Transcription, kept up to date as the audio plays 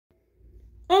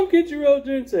I'm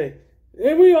KenshiroJinsei,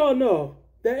 and we all know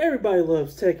that everybody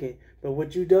loves Tekken, but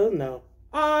what you don't know,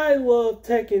 I love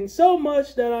Tekken so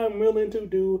much that I'm willing to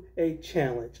do a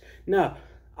challenge. Now,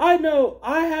 I know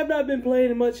I have not been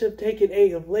playing much of Tekken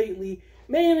 8 of lately,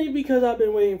 mainly because I've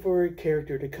been waiting for a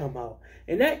character to come out,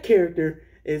 and that character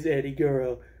is Eddy.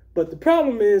 But the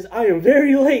problem is I am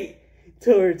very late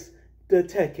towards the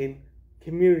Tekken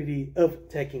community of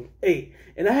Tekken 8,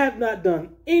 and I have not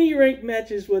done any ranked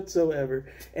matches whatsoever,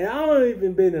 and I haven't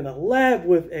even been in a lab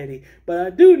with Eddy, but I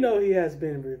do know he has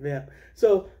been revamped.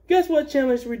 So guess what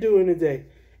challenge we're doing today?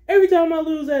 Every time I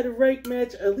lose at a ranked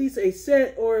match, at least a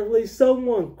set or at least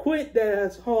someone quit that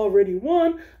has already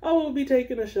won, I will be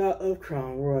taking a shot of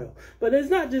Crown Royal. But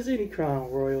it's not just any Crown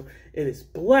Royal, it is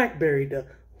Blackberry, the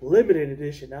limited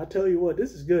edition. I'll tell you what,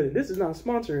 this is good, and this is not a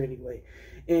sponsor anyway.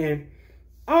 And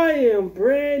I am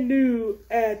brand new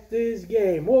at this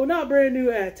game. Well, not brand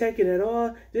new at Tekken at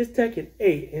all. This Tekken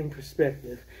 8 in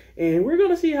perspective. And we're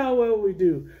going to see how well we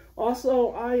do.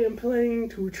 Also, I am planning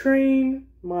to train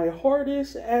my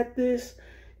hardest at this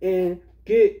and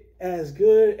get as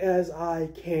good as I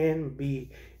can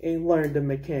be and learn the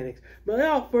mechanics. But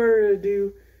without further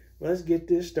ado, let's get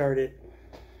this started.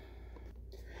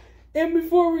 And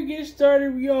before we get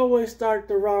started, we always start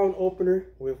the round opener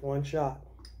with one shot.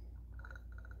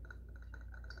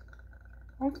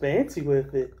 I'm fancy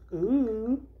with it.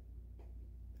 Ooh.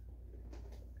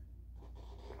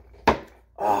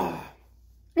 Ah.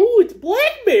 Ooh, it's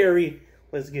Blackberry.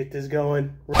 Let's get this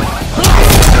going. I can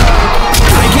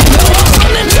go up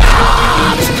on the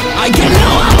top. I can go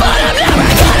up, but I'm never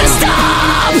gonna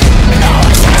stop. No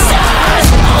resistance,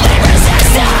 only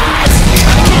resistance.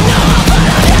 I can go up, but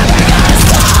I'm never gonna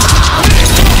stop.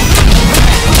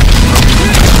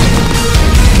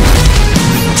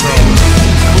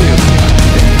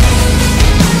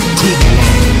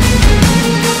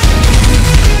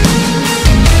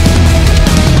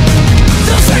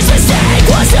 The first mistake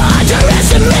was to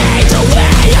underestimate the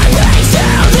way I break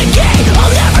down the gate.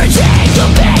 I'll never take the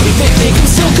bait. They think I'm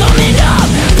still coming up,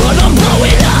 but I'm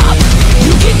blowing up.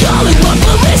 You can call it one,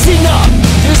 but listen up.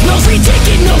 There's no free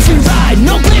ticket, no free ride,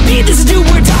 no plan B, this is do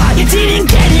or die. It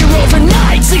didn't get here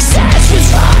overnight. Success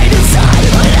was right inside,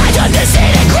 but I don't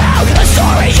understand the crowd. A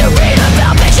story you read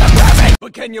about makes you perfect.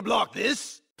 But can you block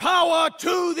this? Power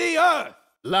to the earth!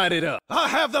 Light it up. I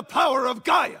have the power of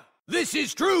Gaia. This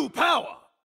is true power.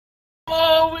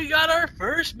 Oh, we got our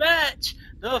first match.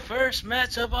 The first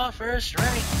match of our first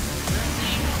rank. Let's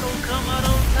see who's gonna come out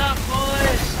on top,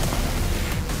 boys.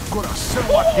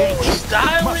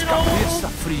 Styling on.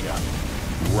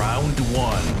 Round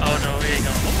one. Oh no, here you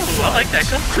go. Ooh, I like that.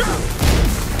 Come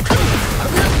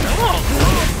on.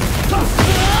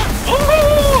 Ooh.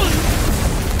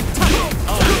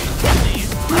 Oh,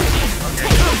 okay.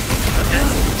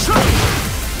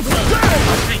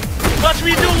 Watch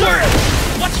me do work.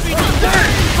 Watch me do work.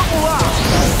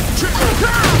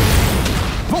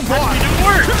 Watch me do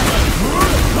work.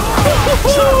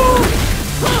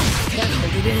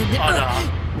 Oh no.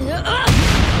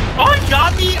 Oh, he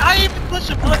got me! I even pushed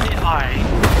a button. Alright.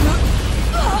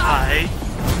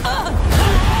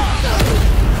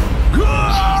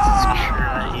 Jesus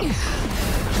Christ.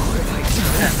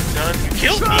 You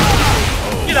killed me!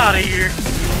 Get out of here!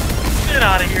 Get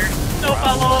out of here! No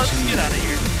follow-ups! Get out of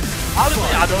here! Honestly,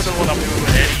 I don't know what I'm doing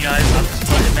with Eddy, guys. I'm just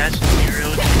playing matches to be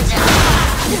real.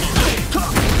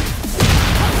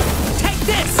 Take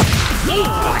this! Oh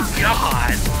my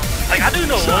god! Like, I do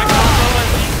know one combo at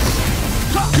least.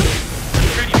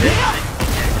 It's pretty big.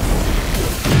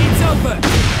 It's over.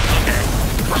 Okay.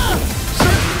 Oh!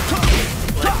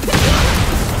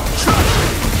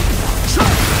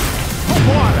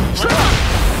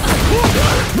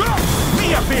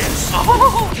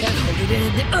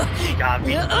 He got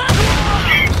me. He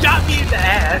got me in the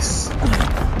ass.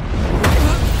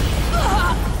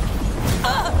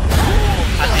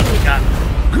 I think he got me.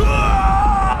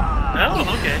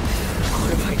 Oh, okay.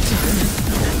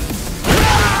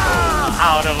 I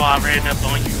don't know why I ran up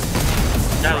on you.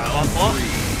 That was my fault.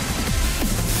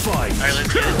 Alright,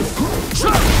 let's get it.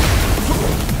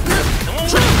 Come on.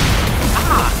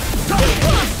 Ah!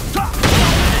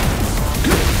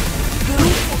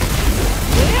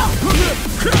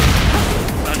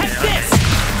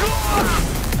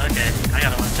 Okay, I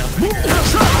gotta watch out.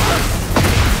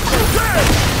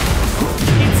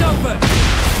 It's over.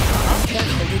 Get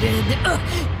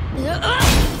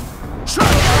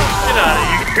out of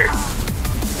here.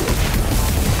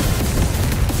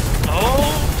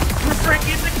 Oh, we're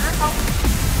breaking the ground.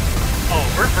 Oh,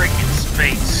 we're breaking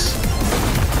space.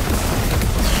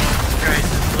 Christ,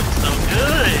 this looks so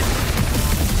good.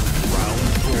 Round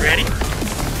four. Ready?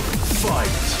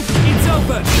 Fight.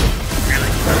 over!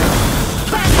 Really?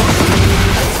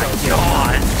 Oh my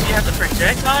god! She has a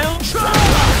projectile?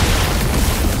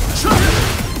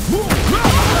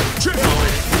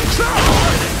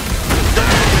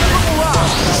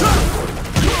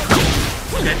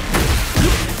 Okay.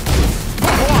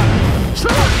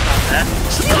 Not that.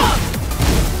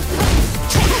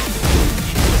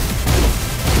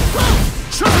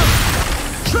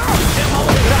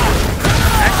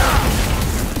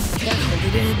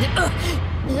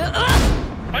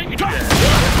 Why you do that?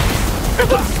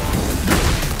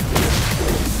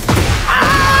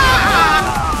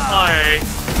 Alright.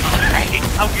 Alright.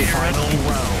 I'm getting rusty.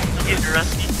 I'm getting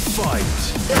rusty. Fight.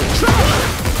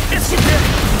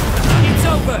 It's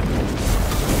over!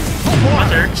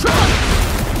 Mother.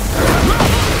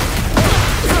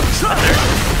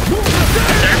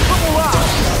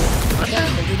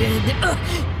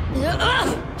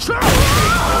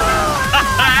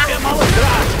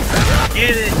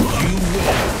 Get it!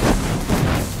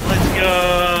 Let's go!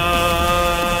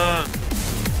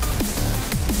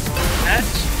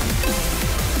 Match?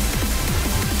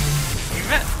 You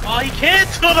met? Oh, he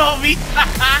canceled on me!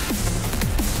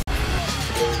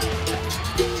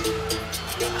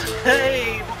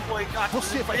 Hey, my boy got the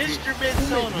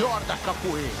instruments on him.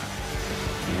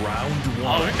 Round Oh,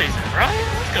 one. we're facing Brian?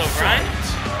 Let's go, Brian.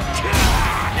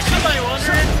 If somebody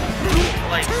wondering,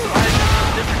 like, why is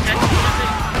this different Tekken music?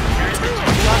 Or is it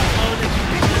just lock mode and you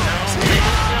know?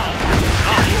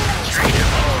 Oh, he's traitor.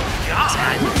 Oh, God.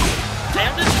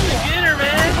 Damn, this is a beginner,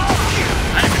 man. I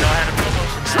didn't even know I had a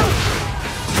promotion now.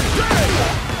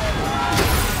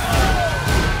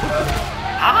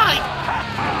 Hi!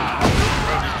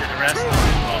 Bro just did a wrestling.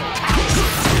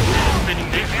 Spinning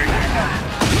dick trigger.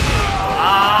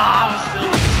 Ah, I was still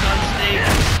on stage.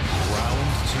 Round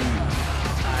two.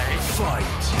 Alright. Fight.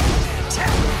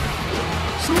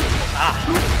 Ah.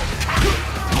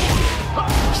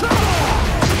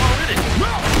 Come on with it.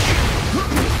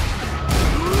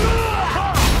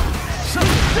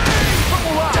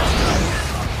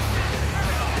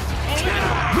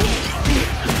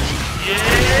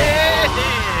 Yeah!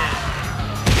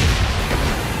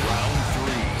 Round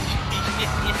three.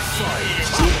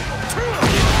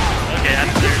 Okay, I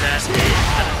deserve that. I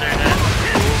deserve that.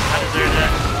 I deserve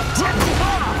that.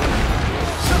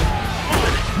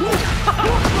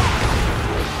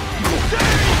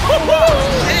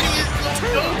 Eddy is so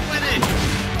dope with it.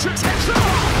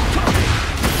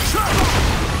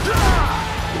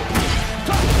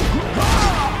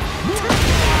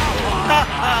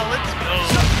 Let's go.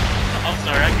 I'm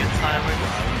sorry, I get silent.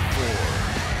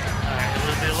 Alright, a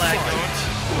little bit of lag going.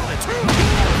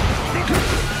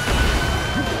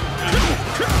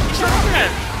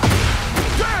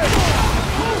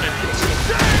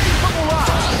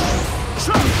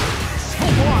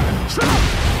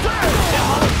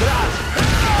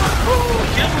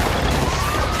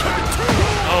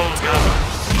 Oh god.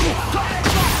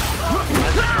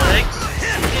 Legs.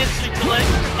 Sweep the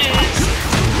legs.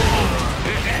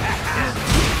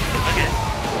 Okay.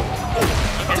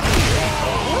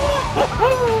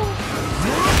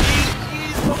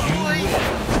 Jeez, boy.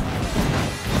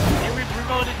 And we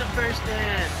promoted the first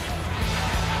dance.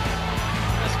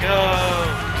 Let's go.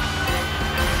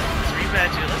 Let's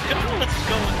rematch it. Let's go. Let's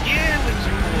go again with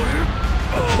you, boy.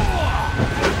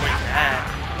 Like that.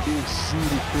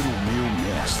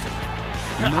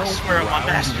 I swear on my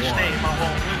master's name, I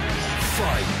won't lose.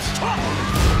 Fight.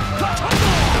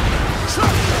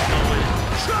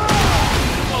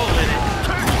 Go with it.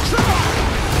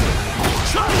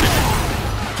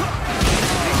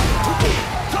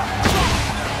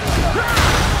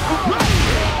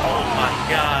 Oh my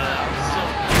god, I'm so...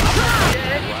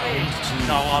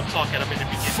 No, I'm talking, I'm in the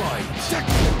beginning. Fight.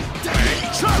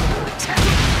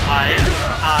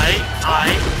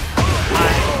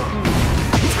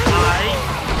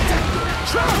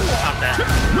 Stop that.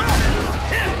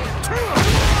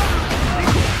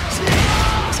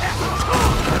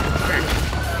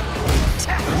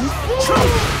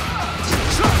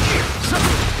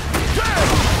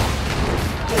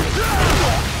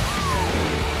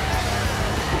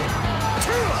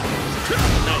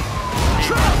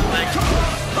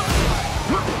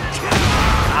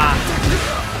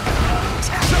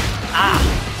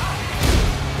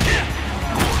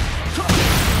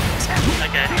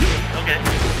 Okay. I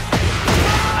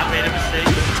made a mistake.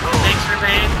 Mistakes were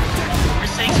made.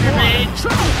 Mistakes were made.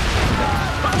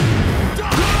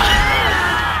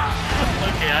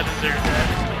 Okay, I deserve that.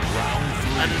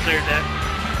 I deserve that.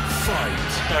 Fight.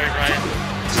 Sorry, Ryan.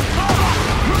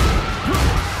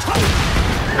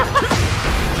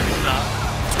 Stop.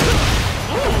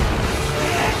 Ooh.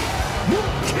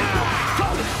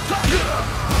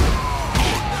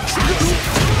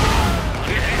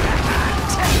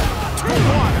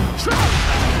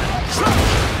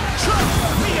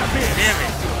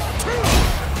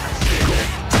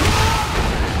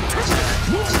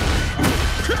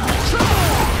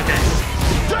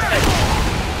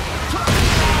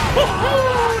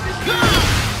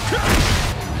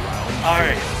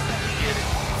 Alright. Get it.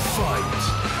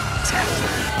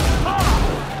 Fight.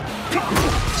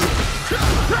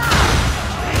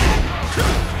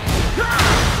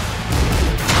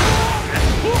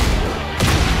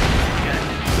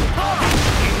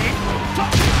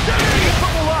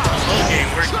 Okay,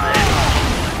 works for it.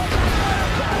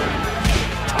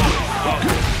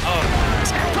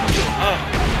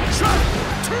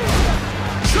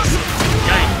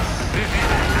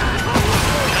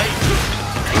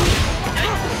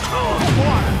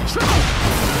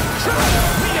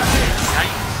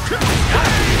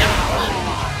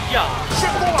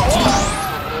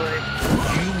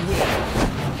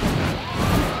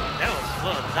 That was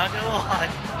fun, not gonna lie.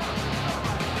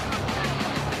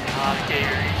 Okay,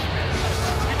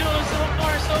 you're doing so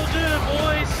far so good,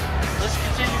 boys. Let's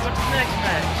continue with the next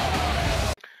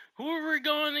match. Who are we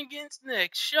going against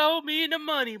next? Show me the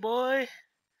money, boy.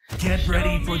 Get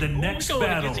ready for the next We're going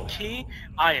battle. against a king.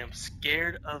 I am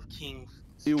scared of kings.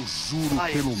 Eu juro I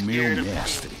am pelo meu scared of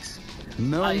mestre, kings.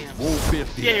 não I am vou perder.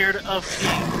 scared of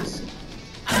kings.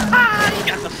 Ah, he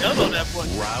got some gun on that boy.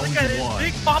 Round Look at his one.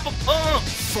 big papa pump.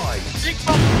 Fight. Big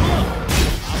papa pump.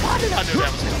 Why did I know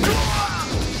that was coming?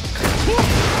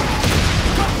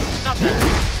 Stop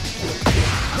that.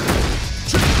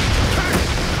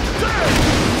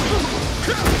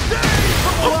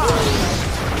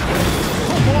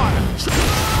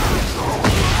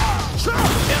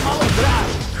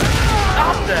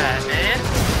 Stop that, man.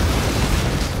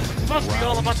 It must be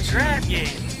all about the grab game.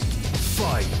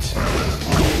 Fight.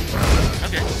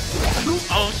 Okay.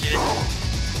 Oh shit.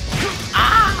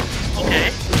 Ah!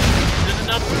 Okay. There's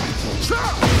another.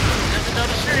 There's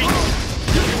another string.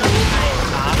 There's another string.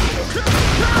 Ah.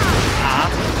 Ah.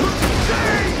 Ah.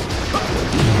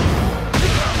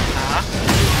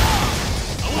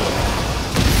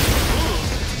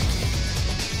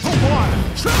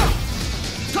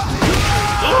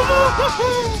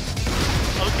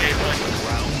 Okay, but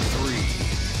Round three.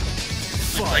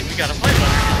 looks like we got a fight on our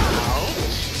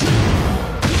hands.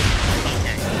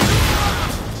 Okay.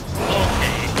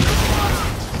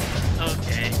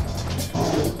 Okay.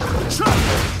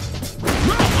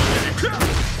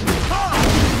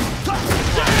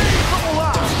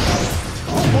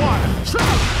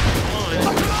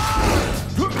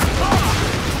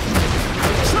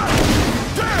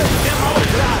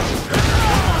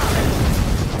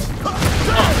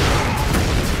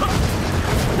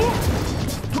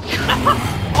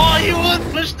 Oh, you would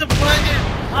push the button!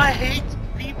 I hate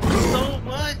people so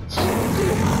much!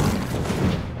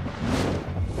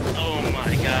 Oh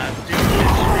my god, dude,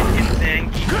 this freaking thing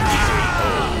keeps beating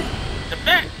me. The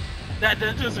fact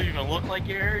that doesn't even look like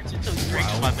it hurts until he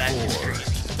breaks my back is crazy.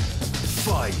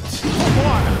 Fight.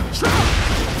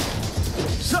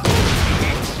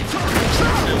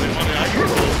 Silly one out here,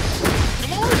 folks.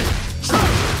 Come on!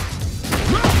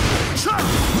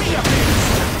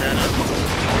 Set that up.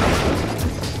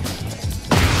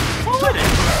 What is it?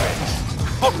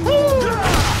 Oh,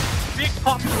 big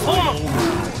pop pump!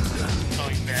 Oh,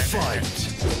 you bad. Fight.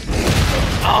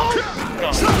 Oh!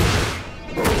 No. No. No.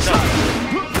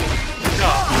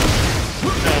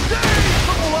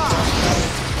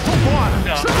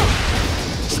 No. No.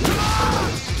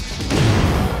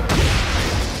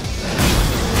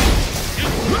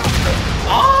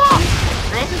 Oh!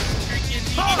 Bro, this freaking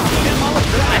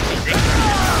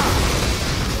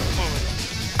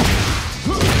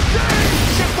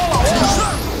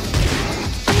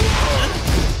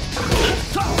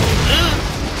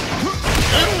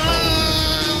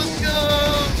let's go!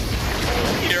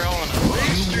 We're on a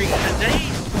big streak today.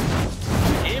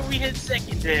 And we hit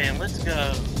second dan. Let's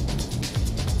go.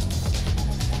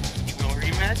 You gonna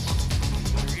rematch?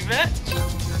 Rematch?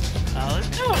 Let's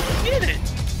go. Let's get it.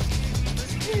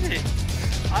 Let's get it.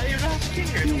 I am not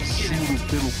scared. Eu Let's get it. juro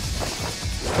pelo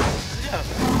Let's go.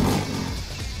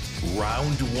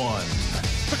 Round one.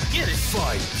 Let's get it.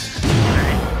 Fight.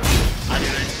 Alright. I do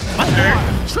it. My turn.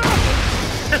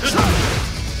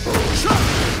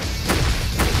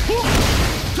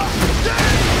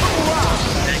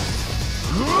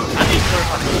 I need to learn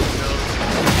how to use those.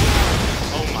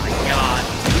 Oh my god.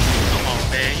 Come on,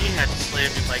 man. You had to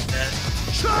slam me like that.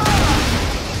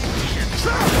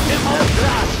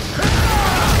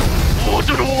 Oh,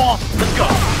 to the wall! Let's go!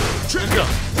 Let's go!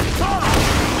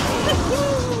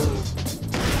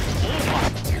 Oh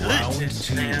my goodness,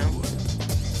 man.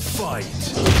 Fight.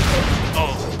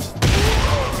 Oh.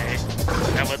 Okay.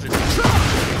 That wasn't...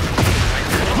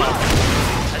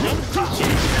 I don't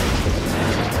appreciate that.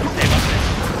 Hey, watch this.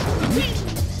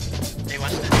 Hey,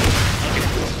 watch this. Okay.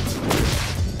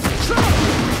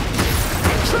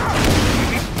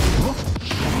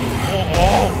 Oh,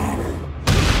 oh!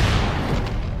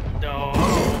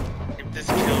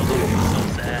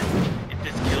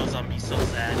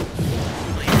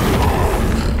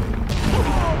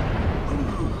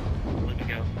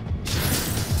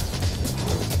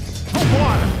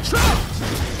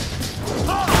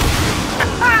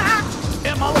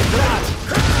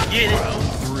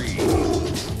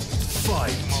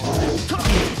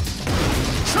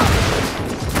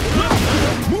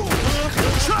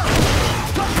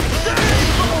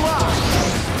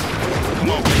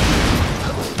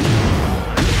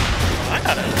 I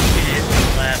gotta get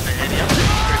laugh at Eddy. I'm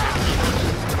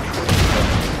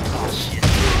oh shit.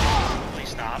 Please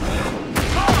stop.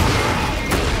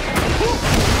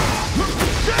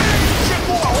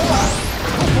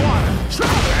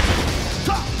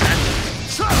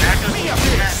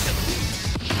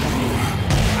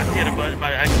 I hit him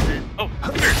by accident. Oh,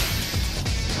 here.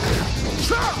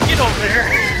 Get over there.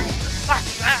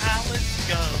 Let's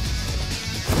go.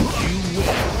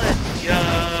 Let's go.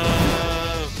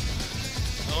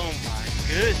 Oh my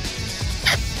goodness.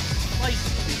 Slice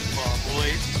these ball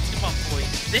boys. Come on, boys.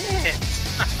 Dance.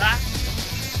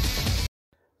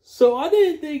 So I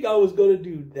didn't think I was gonna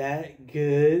do that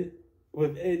good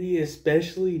with Eddy,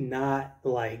 especially not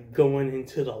like going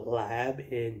into the lab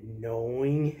and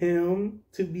knowing him,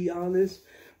 to be honest.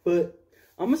 But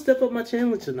I'm gonna step up my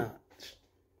challenge a notch.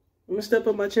 I'm gonna step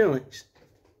up my challenge.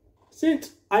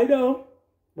 Since I know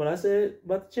what I said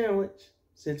about the challenge,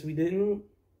 since we didn't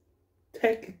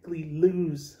technically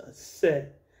lose a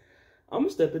set, I'm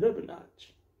gonna step it up a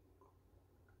notch.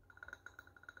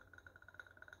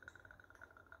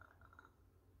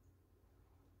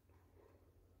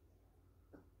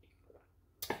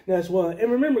 That's why.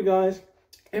 And remember, guys,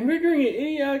 if you're drinking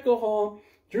any alcohol,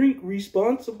 drink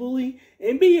responsibly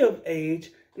and be of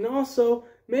age. And also,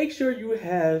 make sure you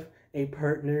have a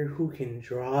partner who can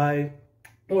drive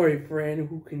or a friend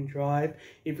who can drive.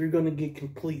 If you're going to get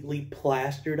completely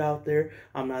plastered out there,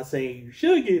 I'm not saying you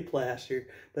should get plastered,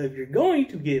 but if you're going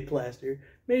to get plastered,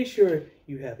 make sure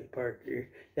you have a partner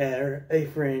or a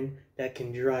friend that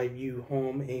can drive you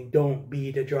home and don't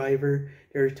be the driver.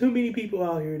 There are too many people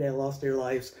out here that lost their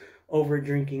lives over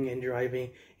drinking and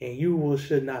driving, and you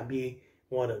should not be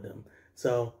one of them.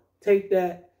 So take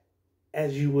that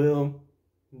as you will,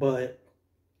 but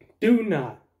do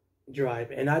not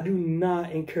drive. And I do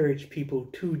not encourage people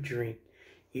to drink.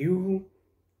 You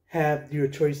have your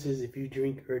choices if you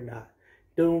drink or not.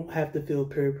 Don't have to feel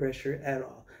peer pressure at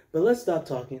all. But let's stop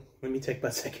talking. Let me take my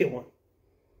second one.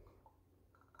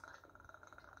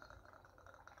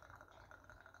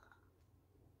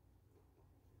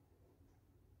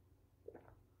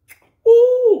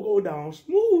 Ooh, go down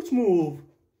smooth, smooth.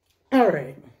 All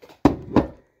right.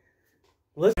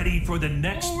 Let's Ready for the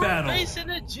next battle. We're facing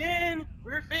a Jin.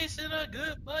 We're facing a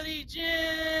good buddy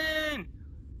Jin.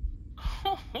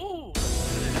 Oh,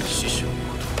 he's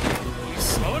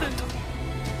floating.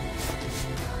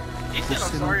 He said,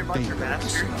 "I'm sorry about your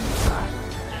master."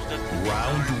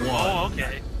 Round one. Oh,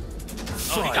 okay.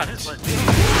 Oh, he got his butt.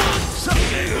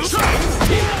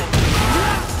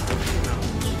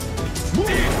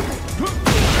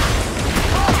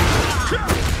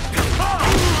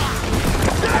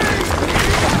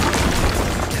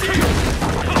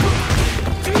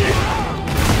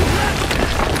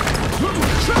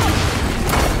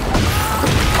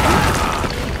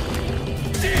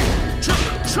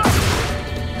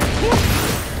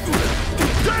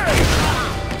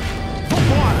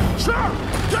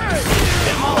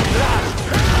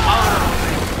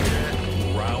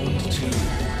 Round two.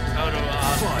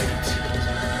 Fight.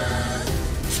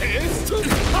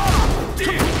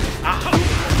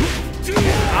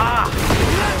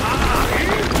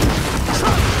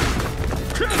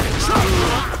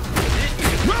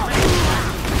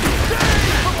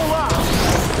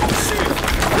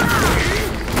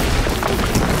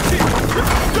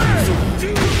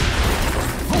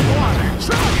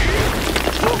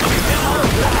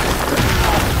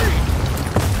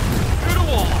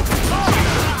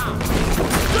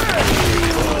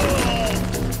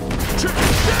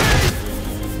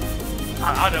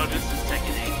 I know this is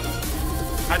Tekken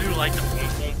 8. I do like the boom,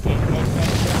 boom, boom, boom, boom.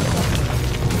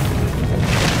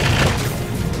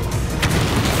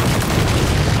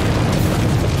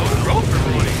 Oh, roll for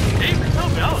Roy. David, tell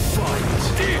me I was fine.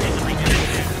 Dude, he's a big dude.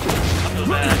 I feel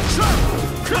bad. I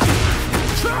feel bad.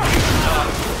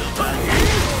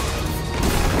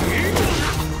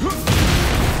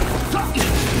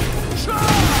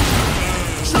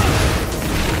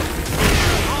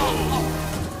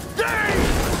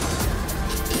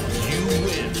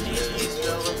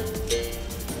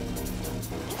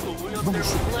 Vamos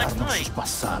superar nossos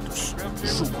passados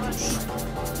juntos.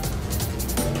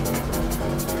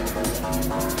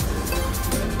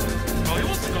 Oh, he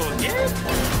wants to go again?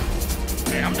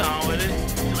 Hey, I'm down with it.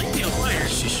 At least he's a fighter. At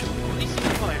least he's a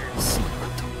fighter.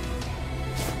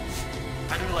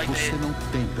 I do like that.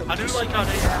 I do like how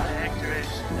they have the actors.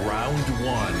 Round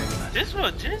one. This is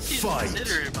what Jinsei's Fight.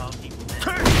 considerate about people.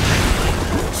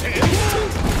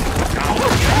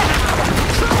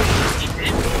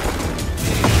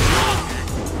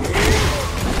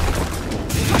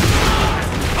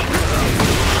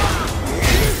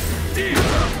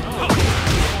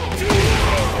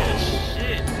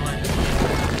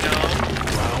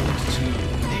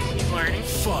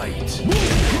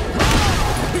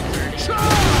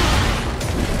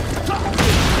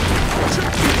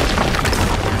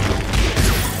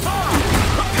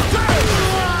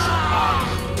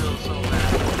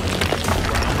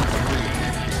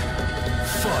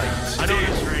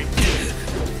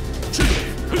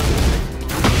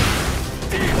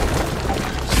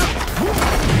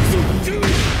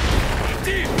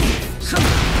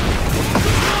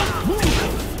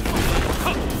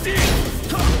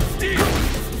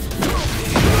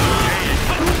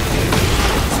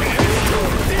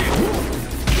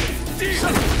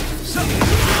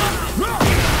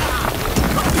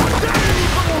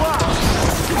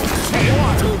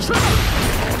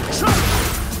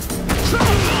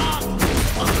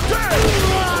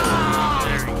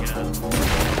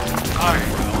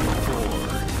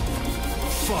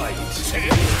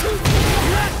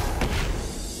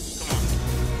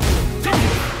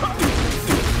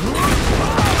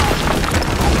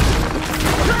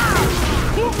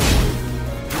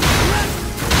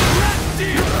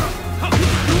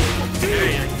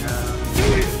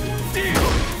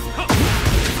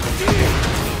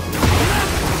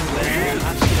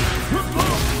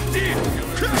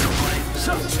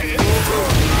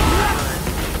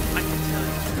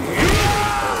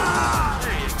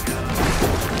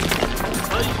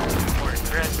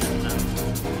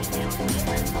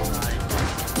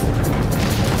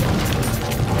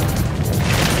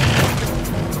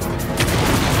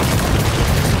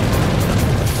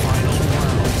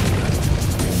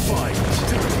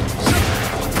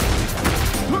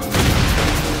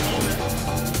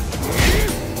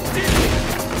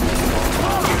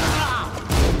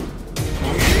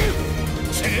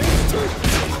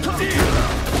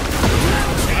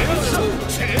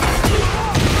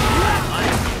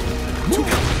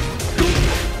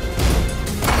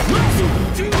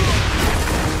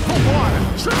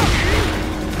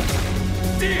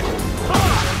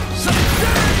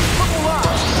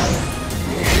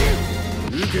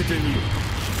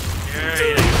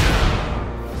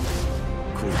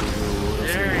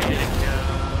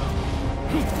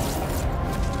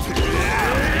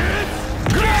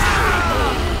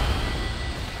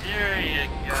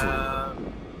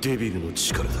 デビルの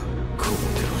力だ。この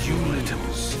手は汚れても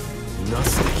な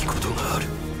すべきことがある。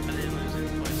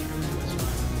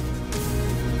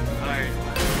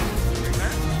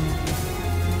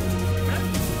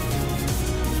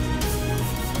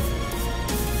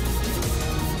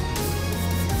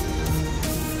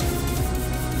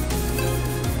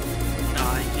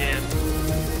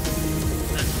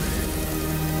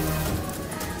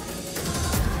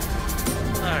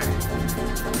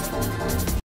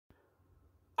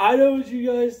I know what you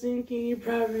guys thinking. You're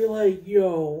probably like,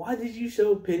 yo, why did you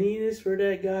show pettiness for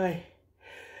that guy?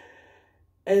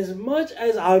 As much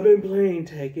as I've been playing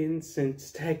Tekken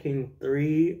since Tekken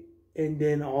 3 and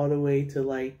then all the way to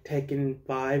like Tekken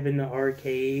 5 in the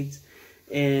arcades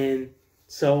and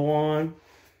so on,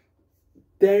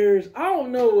 I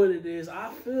don't know what it is.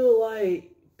 I feel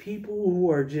like people who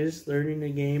are just learning the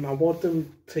game, I want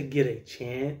them to get a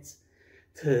chance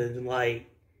to like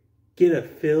get a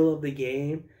feel of the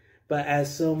game. But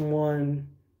as someone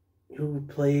who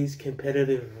plays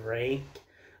competitive rank,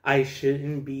 I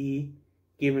shouldn't be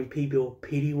giving people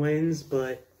pity wins.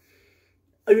 But,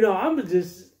 you know, I'm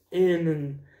just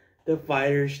in the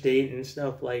fighter state and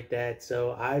stuff like that.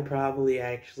 So I probably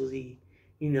actually,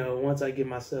 you know, once I get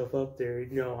myself up there,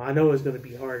 you know, I know it's going to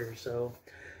be harder. So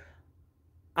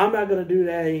I'm not going to do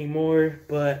that anymore.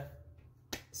 But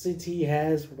since he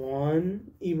has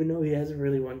won, even though he hasn't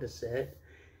really won the set,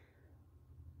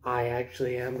 I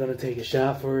actually am going to take a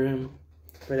shot for him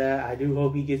for that. I do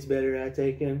hope he gets better at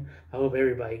Tekken. I hope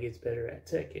everybody gets better at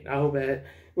Tekken. I hope that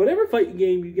whatever fighting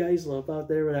game you guys love out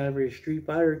there, whatever, Street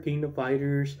Fighter, Kingdom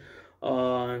Fighters,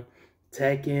 Tekken,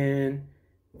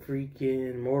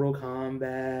 freaking Mortal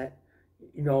Kombat,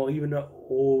 you know, even the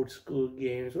old school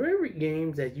games, whatever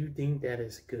games that you think that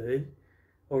is good,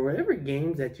 or whatever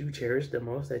games that you cherish the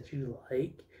most, that you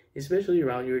like, especially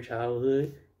around your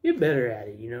childhood, get better at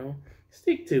it, you know?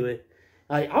 Stick to it.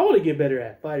 I want to get better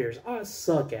at fighters. I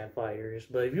suck at fighters.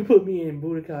 But if you put me in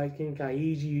Budokai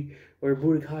Tenkaichi or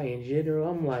Budokai in general,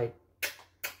 I'm like,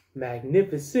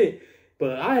 magnificent.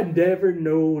 But I never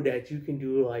know that you can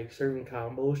do like certain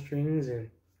combo strings and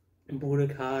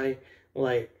Budokai.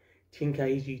 Like,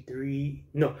 Tenkaichi 3,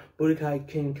 no, Budokai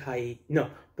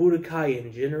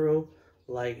in general.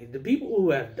 Like, the people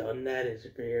who have done that is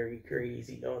very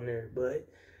crazy on there. But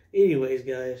anyways,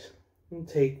 guys, I'm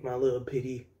gonna take my little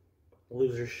pity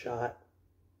loser shot.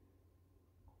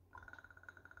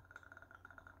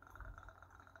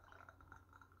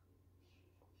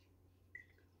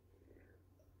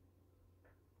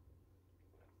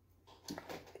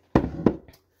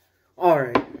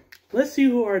 Alright, let's see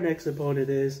who our next opponent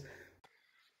is.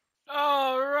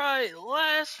 Alright,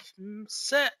 last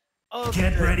set of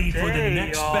Get the ready day, for the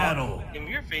next y'all. battle. And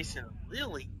we're facing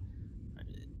Lily.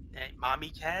 That mommy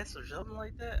cats or something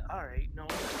like that? Alright, no.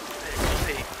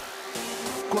 Hey.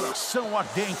 Coração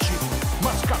ardente,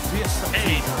 mas cabeça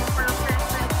Hey.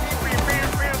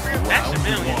 That's a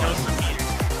million, no some meters.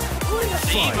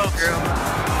 The emo girl.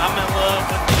 I'm in love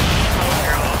with the emo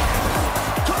girl.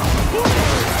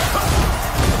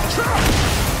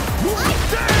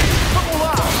 Vamos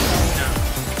lá!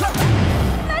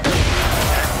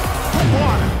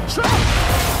 Vambora!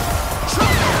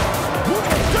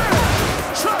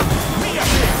 Minha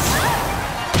vez!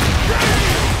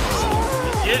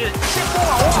 Get it! Chegou a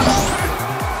hora!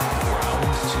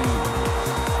 Round 2.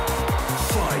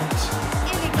 Fight.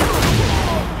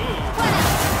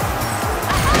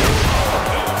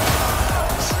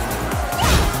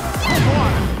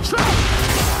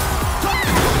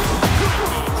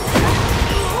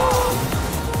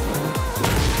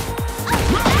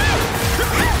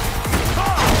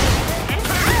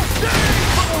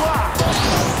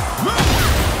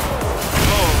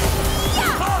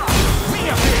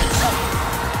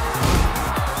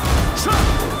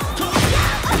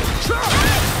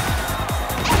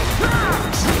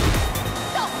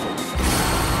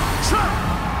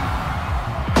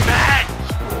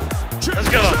 Let's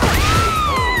go!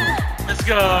 Let's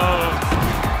go!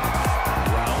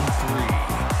 Round 3.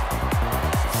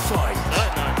 Fight.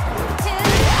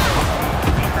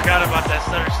 I forgot about that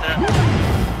stutter step. I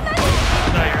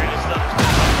thought you were in a stutter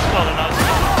step. Spell it out.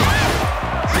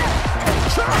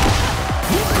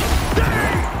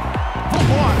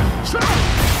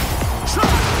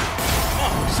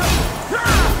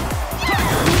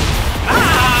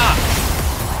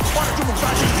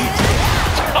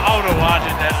 Auto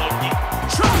watching that Loki.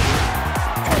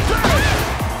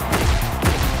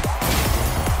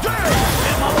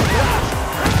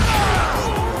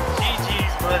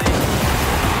 GG's, buddy.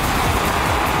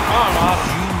 I'm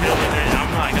feeling it. I'm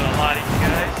not gonna lie to you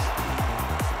guys.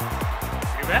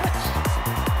 Rematch.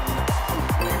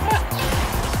 Rematch.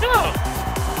 Let's go.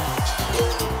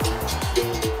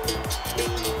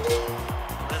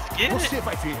 Let's get it. Você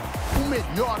vai ver o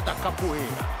melhor da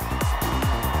capoeira.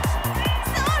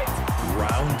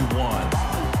 Round 1.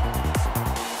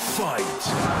 Fight.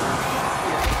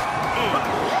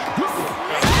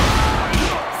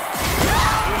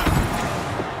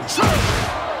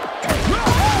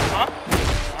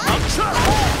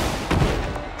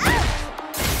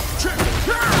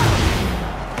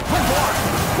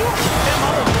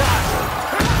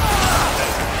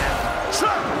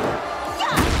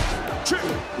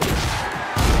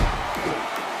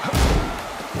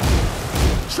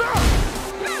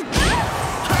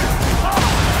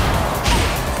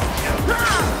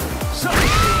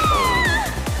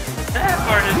 That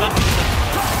part is up.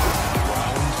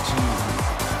 Round 2.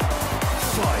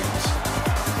 Fight.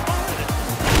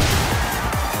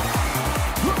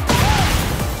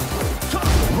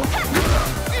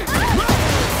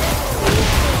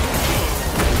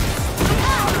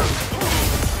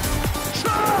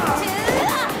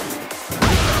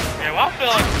 Yeah, well, I feel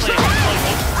like playing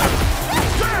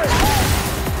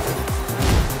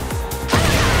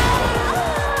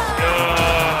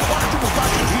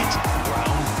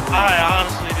I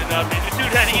honestly did not mean to do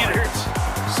that either.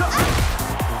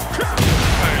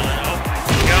 Oh my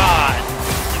god.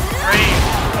 The brain,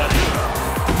 buddy.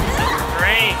 The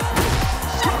brain.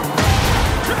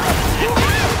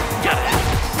 Got it.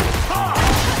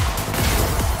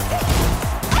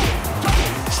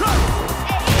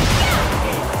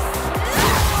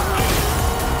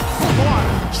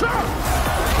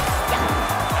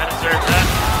 I deserve that.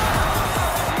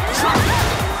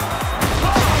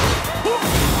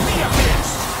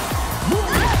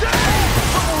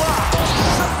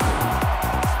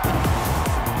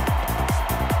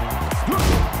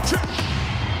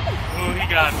 Ooh, he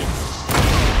got me.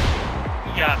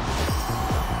 He got me.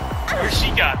 Or she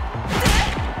got me.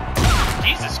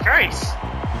 Jesus Christ.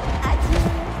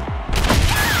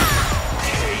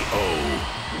 KO.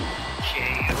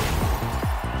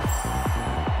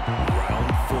 Round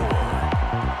 4.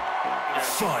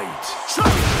 Fight.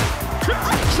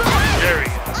 There we go.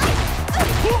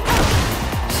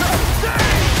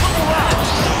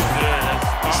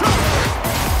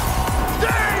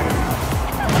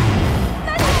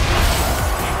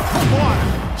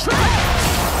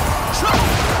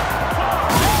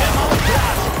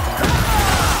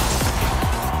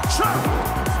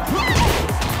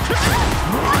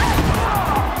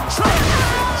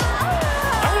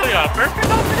 Perfect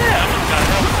off of that. I'm gonna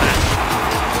help that.